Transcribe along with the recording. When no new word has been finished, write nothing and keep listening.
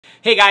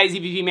Hey guys,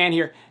 EBPMAN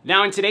here.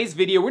 Now in today's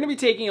video, we're going to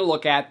be taking a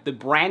look at the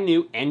brand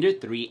new Ender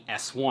 3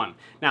 S1.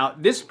 Now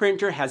this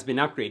printer has been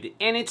upgraded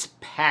and it's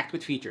packed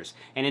with features.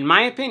 And in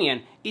my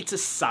opinion, it's a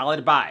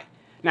solid buy.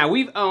 Now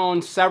we've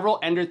owned several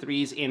Ender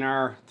 3s in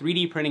our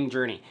 3D printing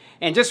journey.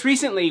 And just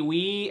recently,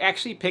 we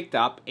actually picked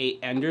up a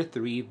Ender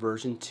 3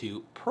 version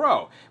 2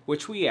 Pro,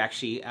 which we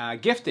actually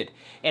gifted.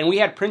 And we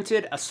had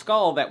printed a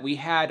skull that we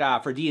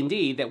had for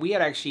D&D that we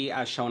had actually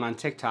shown on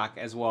TikTok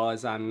as well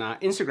as on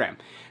Instagram.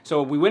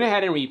 So we went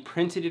ahead and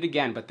reprinted it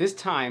again, but this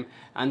time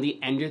on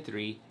the Ender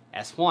 3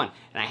 S1.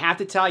 And I have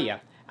to tell you,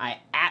 I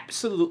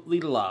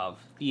absolutely love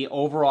the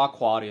overall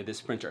quality of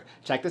this printer.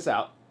 Check this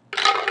out.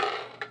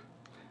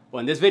 Well,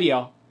 in this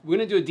video, we're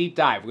going to do a deep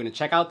dive. We're going to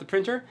check out the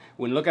printer,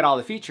 we're going to look at all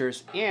the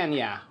features, and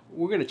yeah,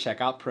 we're going to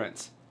check out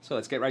prints. So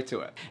let's get right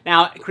to it.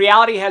 Now,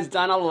 Creality has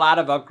done a lot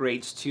of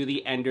upgrades to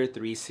the Ender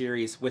 3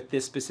 series with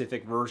this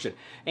specific version.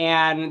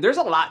 And there's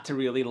a lot to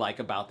really like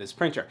about this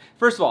printer.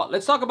 First of all,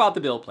 let's talk about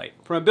the build plate.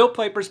 From a build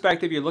plate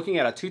perspective, you're looking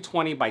at a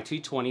 220 by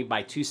 220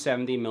 by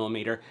 270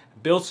 millimeter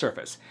build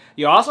surface.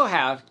 You also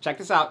have, check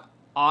this out,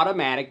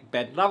 automatic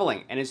bed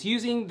leveling. And it's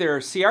using their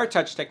CR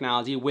Touch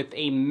technology with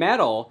a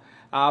metal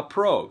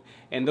probe.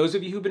 And those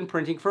of you who've been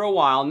printing for a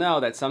while know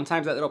that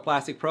sometimes that little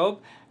plastic probe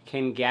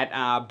can get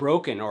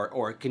broken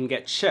or can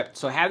get chipped.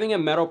 So having a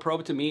metal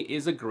probe to me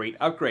is a great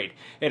upgrade.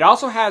 It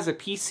also has a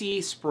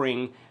PC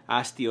spring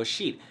steel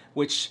sheet,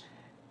 which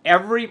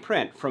every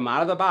print from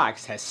out of the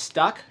box has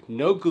stuck,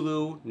 no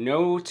glue,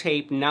 no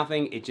tape,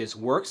 nothing. It just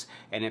works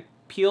and it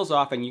peels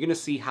off, and you're going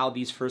to see how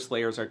these first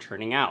layers are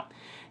turning out.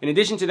 In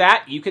addition to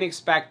that, you can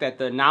expect that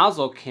the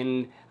nozzle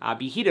can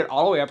be heated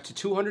all the way up to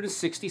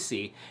 260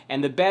 C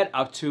and the bed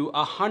up to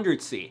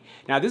 100 C.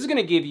 Now this is going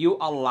to give you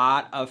a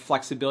lot of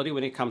flexibility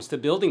when it comes to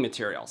building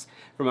materials.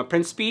 From a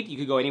print speed, you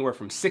could go anywhere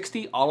from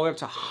 60 all the way up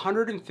to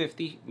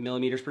 150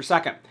 millimeters per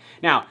second.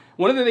 Now,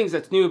 one of the things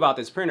that's new about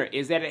this printer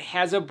is that it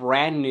has a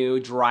brand new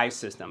drive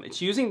system.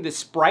 It's using the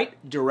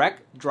Sprite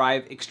direct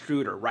drive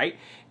extruder, right?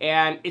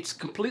 And it's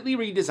completely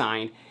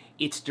redesigned.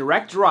 It's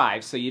direct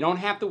drive, so you don't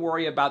have to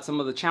worry about some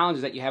of the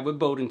challenges that you have with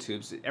Bowden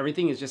tubes.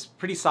 Everything is just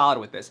pretty solid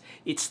with this.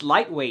 It's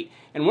lightweight,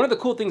 and one of the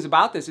cool things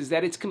about this is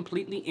that it's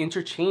completely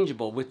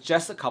interchangeable with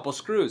just a couple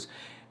screws.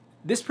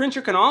 This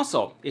printer can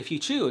also, if you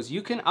choose,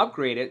 you can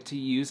upgrade it to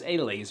use a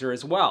laser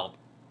as well.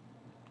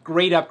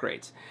 Great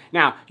upgrades.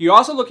 Now, you're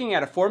also looking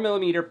at a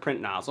 4mm print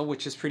nozzle,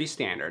 which is pretty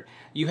standard.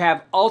 You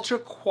have ultra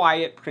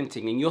quiet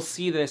printing, and you'll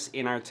see this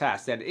in our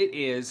test, that it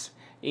is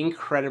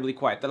incredibly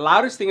quiet. The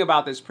loudest thing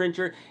about this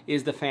printer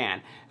is the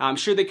fan. I'm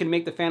sure they can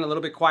make the fan a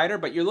little bit quieter,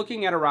 but you're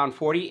looking at around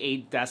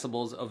 48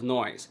 decibels of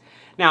noise.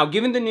 Now,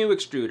 given the new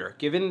extruder,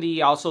 given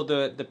also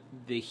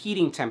the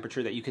heating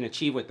temperature that you can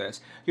achieve with this,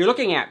 you're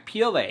looking at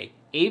PLA,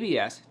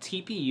 ABS,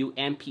 TPU,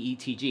 and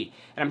PETG.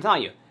 And I'm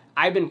telling you,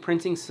 I've been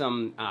printing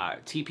some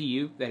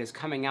TPU that is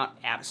coming out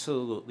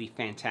absolutely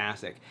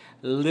fantastic.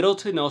 Little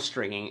to no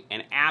stringing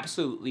and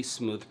absolutely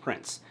smooth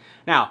prints.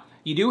 Now,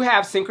 you do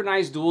have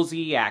synchronized dual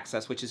Z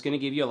access, which is going to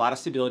give you a lot of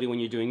stability when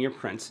you're doing your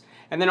prints.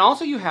 And then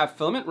also you have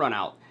filament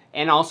runout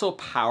and also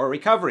power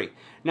recovery.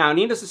 Now,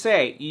 needless to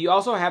say, you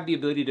also have the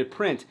ability to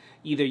print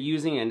either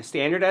using a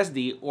standard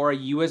SD or a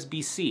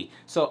USB-C.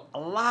 So a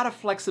lot of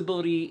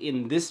flexibility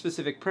in this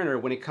specific printer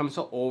when it comes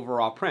to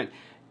overall print.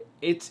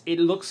 It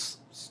looks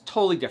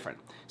totally different.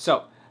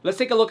 So let's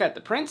take a look at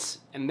the prints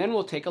and then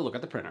we'll take a look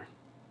at the printer.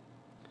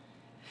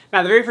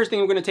 Now, the very first thing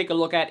we're going to take a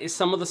look at is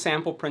some of the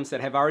sample prints that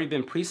have already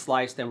been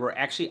pre-sliced and were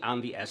actually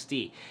on the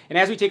SD. And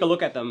as we take a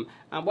look at them,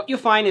 what you'll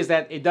find is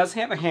that it does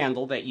have a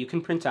handle that you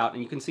can print out,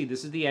 and you can see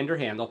this is the Ender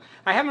handle.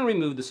 I haven't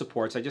removed the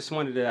supports. I just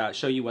wanted to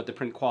show you what the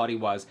print quality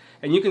was.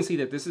 And you can see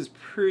that this is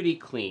pretty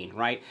clean,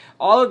 right?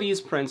 All of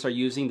these prints are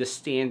using the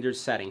standard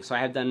setting, so I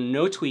have done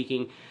no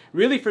tweaking.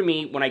 Really, for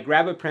me, when I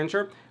grab a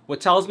printer,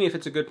 what tells me if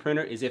it's a good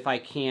printer is if I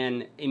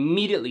can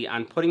immediately,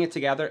 on putting it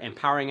together and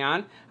powering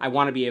on, I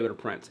want to be able to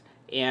print.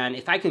 And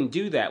if I can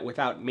do that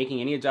without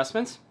making any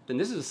adjustments, then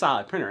this is a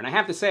solid printer. And I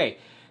have to say,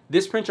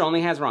 this printer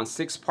only has around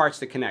 6 parts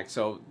to connect.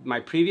 So my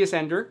previous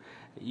Ender,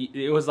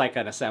 it was like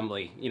an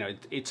assembly. You know,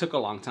 it took a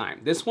long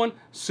time. This one,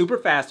 super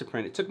fast to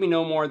print. It took me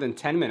no more than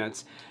 10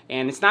 minutes.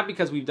 And it's not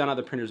because we've done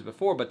other printers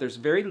before, but there's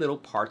very little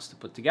parts to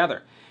put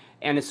together.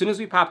 And as soon as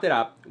we popped it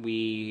up,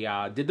 we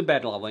did the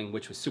bed leveling,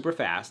 which was super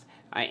fast,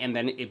 and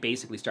then it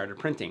basically started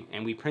printing.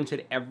 And we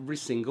printed every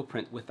single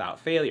print without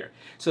failure.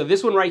 So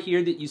this one right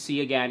here that you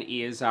see again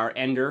is our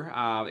Ender.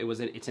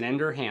 It's an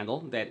Ender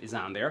handle that is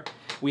on there.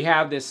 We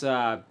have this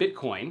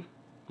Bitcoin,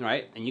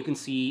 right? And you can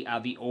see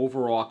the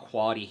overall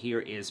quality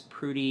here is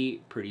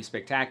pretty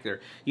spectacular.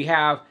 You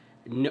have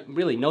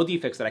really no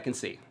defects that I can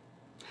see.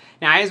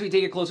 Now, as we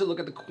take a closer look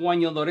at the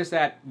coin, you'll notice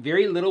that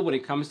very little when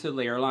it comes to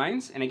layer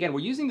lines. And again, we're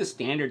using the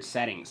standard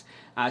settings.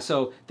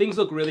 So things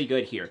look really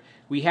good here.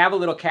 We have a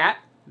little cat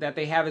that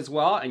they have as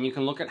well, and you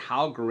can look at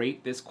how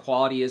great this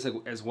quality is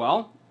as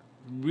well.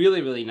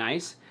 Really, really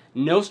nice.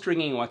 No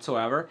stringing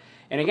whatsoever.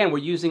 And again, we're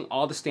using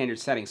all the standard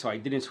settings, so I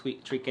didn't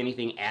tweak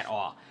anything at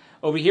all.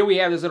 Over here we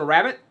have this little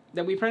rabbit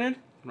that we printed,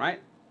 right?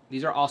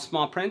 These are all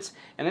small prints.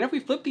 And then if we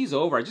flip these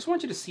over, I just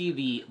want you to see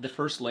the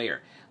first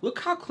layer. Look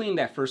how clean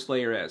that first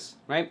layer is,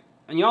 right?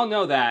 And you all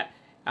know that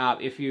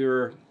if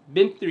you've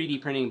been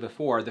 3D printing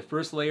before, the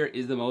first layer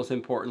is the most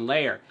important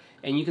layer.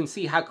 And you can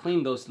see how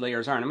clean those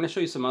layers are. And I'm going to show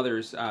you some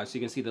others so you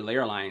can see the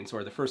layer lines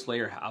or the first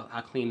layer,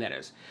 how clean that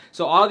is.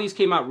 So all of these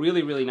came out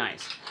really, really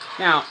nice.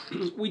 Now,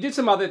 we did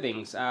some other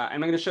things. I'm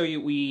going to show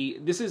you,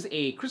 this is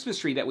a Christmas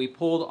tree that we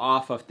pulled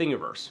off of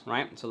Thingiverse,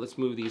 right? So let's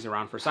move these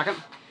around for a second.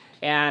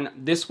 And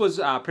this was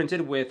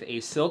printed with a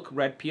silk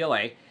red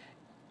PLA.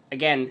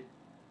 Again,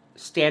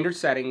 standard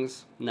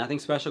settings, nothing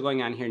special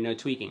going on here, no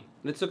tweaking.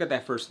 Let's look at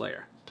that first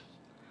layer.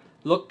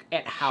 Look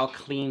at how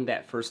clean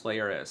that first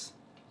layer is.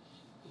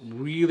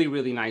 Really,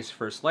 really nice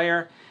first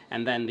layer.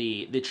 And then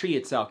the tree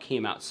itself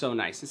came out so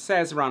nice. It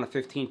says around a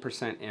 15%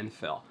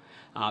 infill.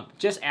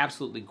 Just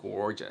absolutely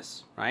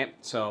gorgeous, right?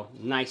 So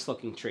nice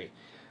looking tree.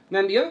 And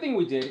then the other thing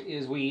we did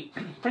is we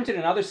printed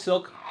another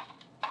silk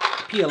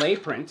PLA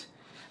print.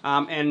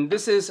 And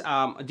this is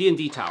a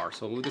D&D tower.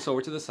 So we'll move this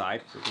over to the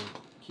side so we can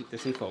keep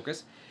this in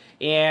focus.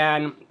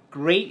 And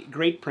great,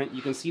 great print.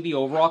 You can see the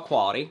overall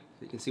quality.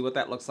 You can see what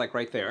that looks like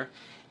right there.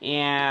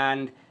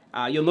 And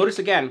you'll notice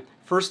again,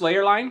 first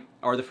layer line,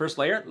 or the first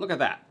layer, look at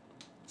that.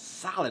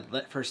 Solid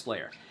first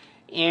layer.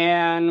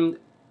 And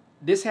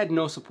this had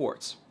no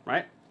supports,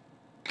 right?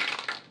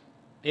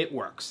 It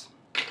works.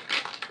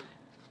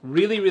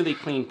 Really, really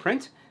clean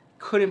print.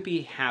 Couldn't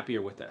be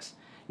happier with this.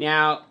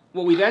 Now,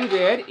 what we then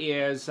did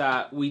is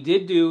we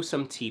did do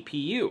some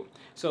TPU.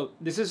 So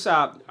this is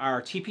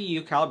our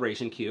TPU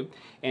calibration cube,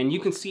 and you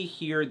can see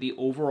here the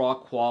overall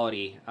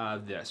quality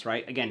of this,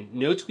 right? Again,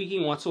 no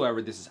tweaking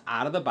whatsoever. This is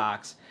out of the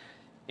box.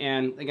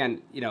 And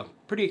again, you know,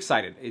 pretty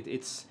excited.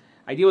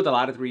 I deal with a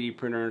lot of 3D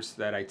printers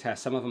that I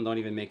test. Some of them don't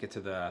even make it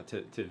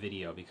to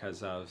video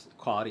because of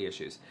quality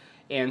issues.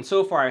 And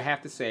so far, I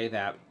have to say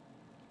that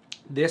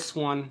this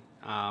one,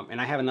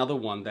 and I have another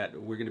one that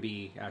we're going to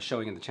be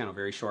showing in the channel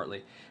very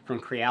shortly from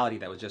Creality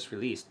that was just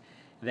released,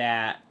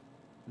 that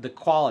the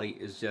quality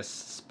is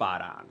just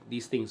spot on.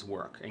 These things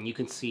work, and you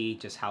can see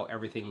just how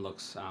everything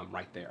looks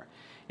right there.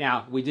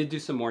 Now, we did do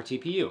some more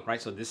TPU,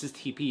 right? So this is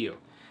TPU.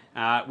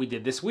 We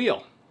did this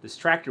wheel, this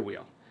tractor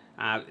wheel.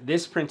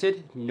 This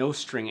printed, no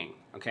stringing,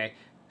 okay?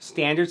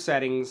 Standard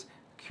settings,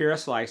 Cura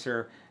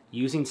slicer,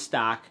 using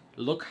stock.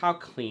 Look how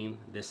clean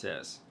this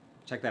is.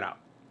 Check that out.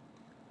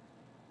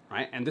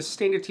 Right? And this is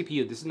standard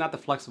TPU. This is not the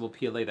flexible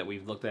PLA that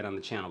we've looked at on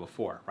the channel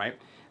before, right?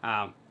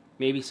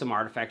 Maybe some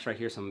artifacts right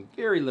here, some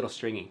very little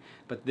stringing.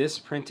 But this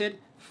printed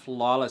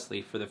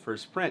flawlessly for the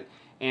first print.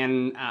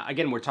 And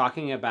again, we're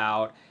talking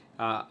about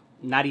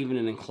not even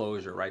an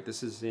enclosure, right?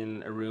 This is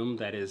in a room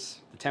that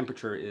is, the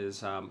temperature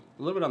is a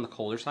little bit on the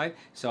colder side.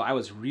 So I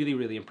was really,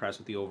 really impressed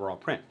with the overall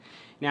print.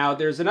 Now,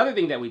 there's another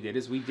thing that we did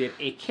is we did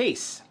a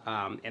case.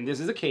 And this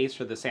is a case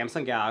for the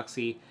Samsung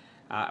Galaxy,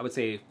 I would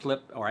say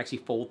Flip, or actually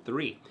Fold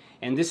 3.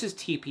 And this is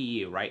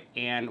TPU, right?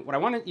 And what I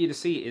wanted you to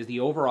see is the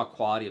overall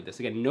quality of this.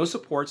 Again, no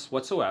supports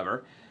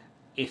whatsoever.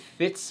 It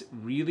fits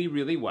really,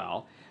 really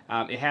well.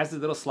 It has the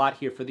little slot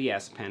here for the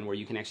S Pen where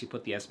you can actually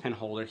put the S Pen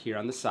holder here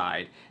on the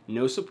side.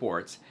 No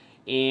supports.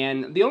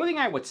 And the only thing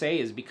I would say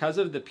is because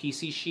of the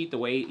PC sheet, the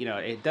way, you know,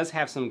 it does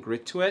have some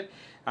grit to it.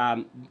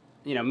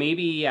 You know,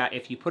 maybe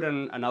if you put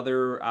in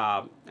another,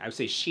 I would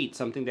say sheet,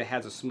 something that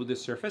has a smoother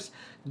surface,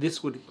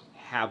 this would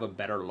have a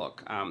better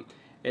look.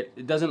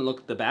 It doesn't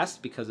look the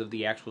best because of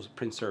the actual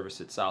print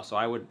surface itself. So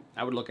I would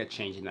look at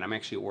changing that. I'm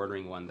actually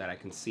ordering one that I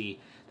can see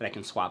that I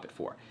can swap it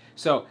for.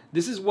 So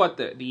this is what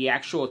the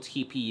actual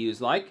TPU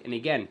is like. And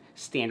again,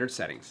 standard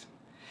settings.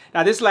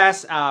 Now this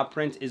last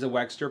print is a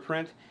Webster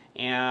print.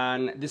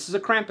 And this is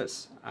a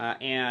Krampus.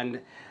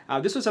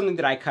 This was something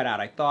that I cut out.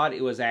 I thought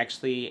it was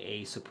actually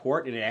a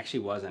support, and it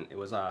actually wasn't. It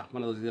was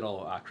one of those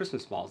little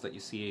Christmas balls that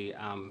you see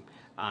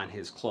on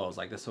his clothes,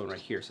 like this one right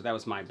here. So that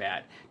was my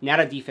bad.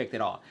 Not a defect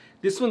at all.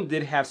 This one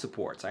did have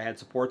supports. I had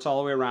supports all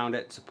the way around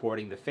it,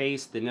 supporting the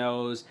face, the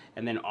nose,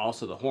 and then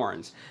also the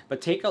horns. But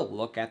take a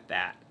look at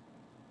that.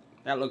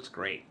 That looks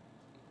great,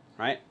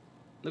 right?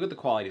 Look at the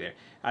quality there.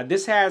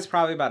 This has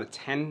probably about a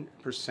 10%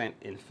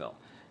 infill.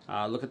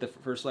 Look at the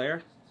first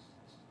layer.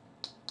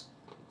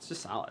 It's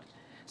just solid.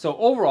 So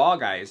overall,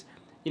 guys,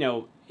 you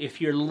know,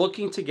 if you're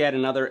looking to get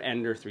another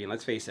Ender 3, and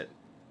let's face it,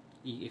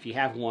 if you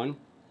have one,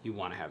 you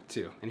want to have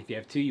two. And if you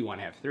have two, you want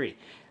to have three.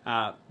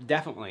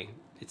 Definitely,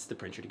 it's the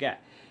printer to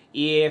get.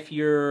 If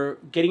you're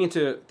getting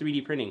into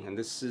 3D printing, and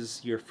this is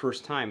your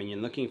first time, and you're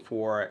looking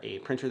for a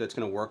printer that's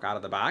going to work out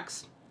of the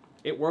box,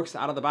 it works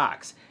out of the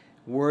box.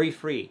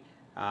 Worry-free.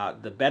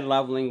 The bed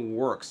leveling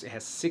works. It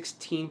has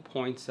 16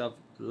 points of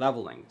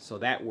leveling, so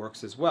that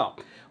works as well.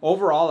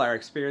 Overall, our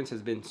experience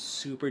has been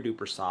super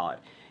duper solid,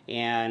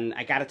 and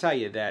I gotta tell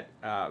you that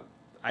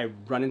I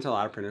run into a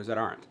lot of printers that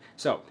aren't.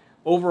 So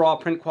overall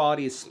print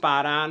quality is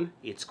spot on,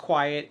 it's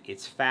quiet,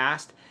 it's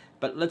fast,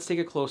 but let's take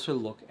a closer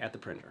look at the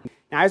printer.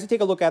 Now as you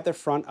take a look at the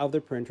front of the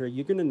printer,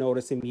 you're going to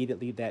notice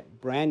immediately that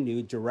brand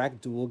new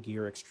direct dual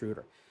gear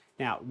extruder.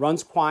 Now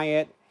runs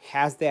quiet,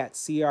 has that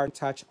CR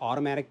Touch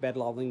automatic bed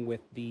leveling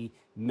with the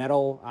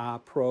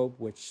metal probe,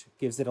 which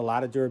gives it a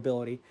lot of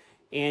durability.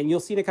 And you'll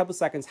see in a couple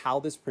seconds how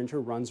this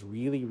printer runs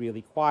really,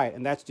 really quiet,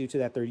 and that's due to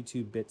that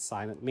 32-bit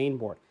silent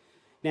mainboard.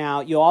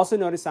 Now, you'll also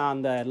notice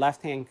on the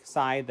left-hand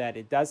side that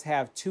it does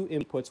have two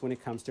inputs when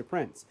it comes to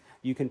prints.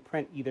 You can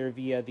print either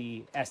via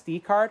the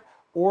SD card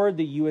or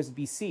the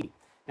USB-C.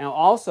 Now,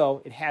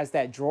 also, it has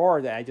that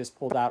drawer that I just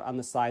pulled out on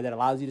the side that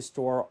allows you to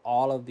store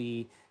all of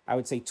the, I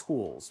would say,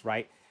 tools,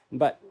 right?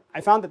 But I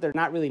found that they're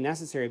not really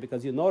necessary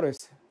because you'll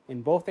notice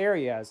in both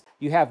areas,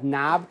 you have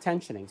knob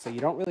tensioning, so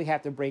you don't really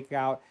have to break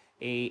out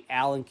a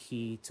Allen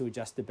key to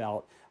adjust the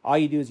belt. All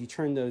you do is you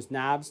turn those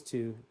knobs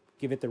to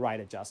give it the right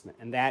adjustment,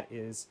 and that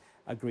is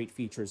a great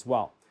feature as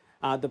well.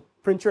 The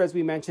printer, as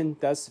we mentioned,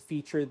 does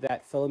feature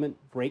that filament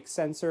break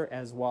sensor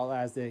as well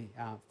as the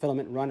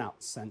filament runout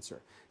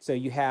sensor. So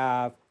you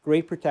have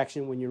great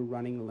protection when you're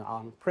running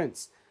long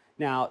prints.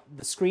 Now,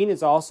 the screen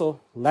is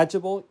also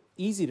legible,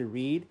 easy to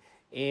read,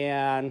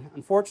 and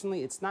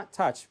unfortunately, it's not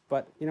touch,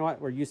 but you know what?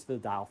 We're used to the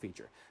dial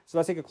feature. So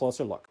let's take a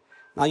closer look.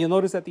 Now, you'll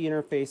notice that the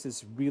interface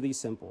is really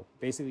simple.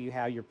 Basically, you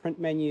have your print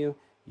menu.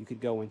 You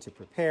could go into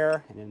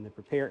prepare, and in the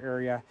prepare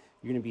area,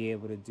 you're going to be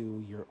able to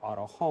do your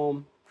auto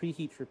home,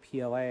 preheat for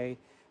PLA.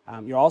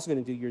 You're also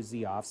going to do your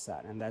Z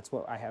offset, and that's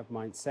what I have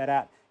mine set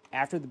at.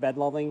 After the bed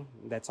leveling,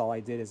 that's all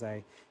I did is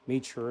I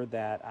made sure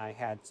that I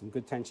had some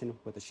good tension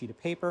with a sheet of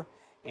paper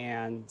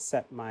and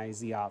set my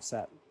Z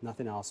offset.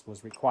 Nothing else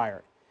was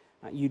required.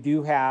 You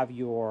do have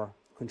your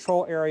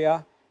control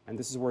area, and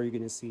this is where you're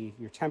going to see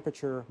your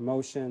temperature,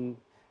 motion.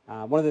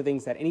 One of the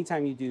things that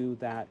anytime you do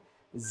that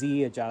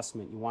Z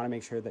adjustment, you want to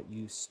make sure that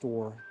you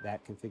store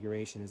that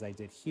configuration as I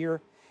did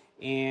here.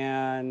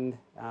 And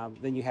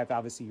then you have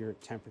obviously your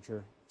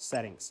temperature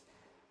settings.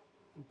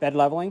 Bed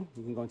leveling,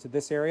 you can go into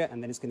this area,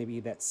 and then it's going to be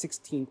that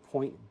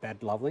 16-point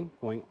bed leveling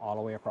going all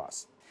the way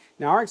across.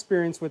 Now, our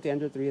experience with the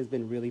Ender 3 has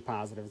been really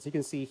positive. As you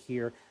can see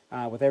here,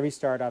 with every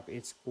startup,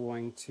 it's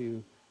going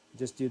to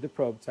just do the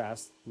probe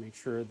test, make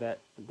sure that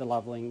the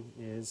leveling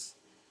is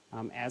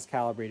as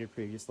calibrated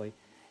previously,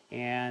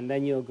 and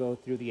then you'll go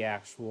through the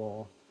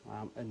actual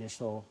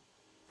initial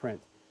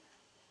print.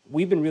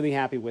 We've been really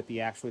happy with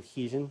the actual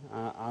adhesion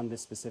on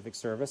this specific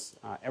surface.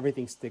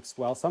 Everything sticks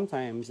well.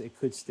 Sometimes it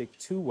could stick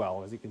too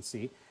well, as you can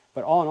see,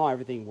 but all in all,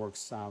 everything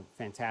works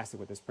fantastic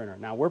with this printer.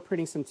 Now, we're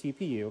printing some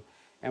TPU,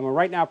 and we're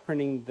right now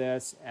printing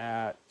this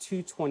at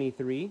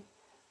 223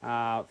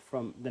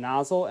 from the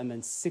nozzle and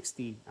then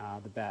 60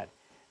 the bed.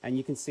 And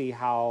you can see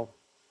how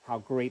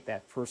great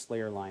that first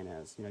layer line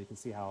is. You know, you can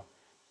see how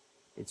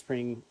it's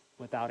printing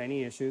without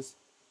any issues.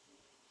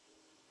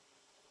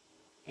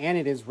 And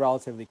it is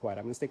relatively quiet.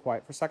 I'm going to stay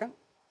quiet for a second.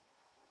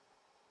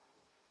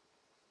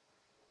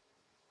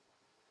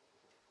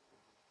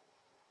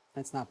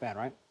 That's not bad,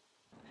 right?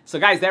 So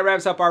guys, that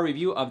wraps up our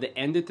review of the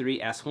Ender 3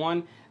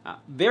 S1.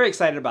 Very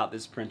excited about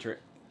this printer.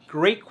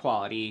 Great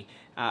quality.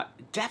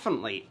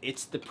 Definitely,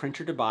 it's the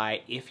printer to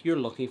buy if you're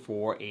looking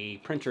for a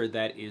printer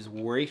that is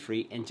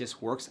worry-free and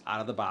just works out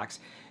of the box.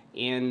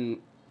 And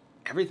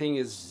everything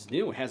is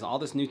new. It has all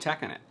this new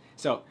tech in it.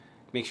 So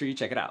make sure you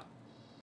check it out.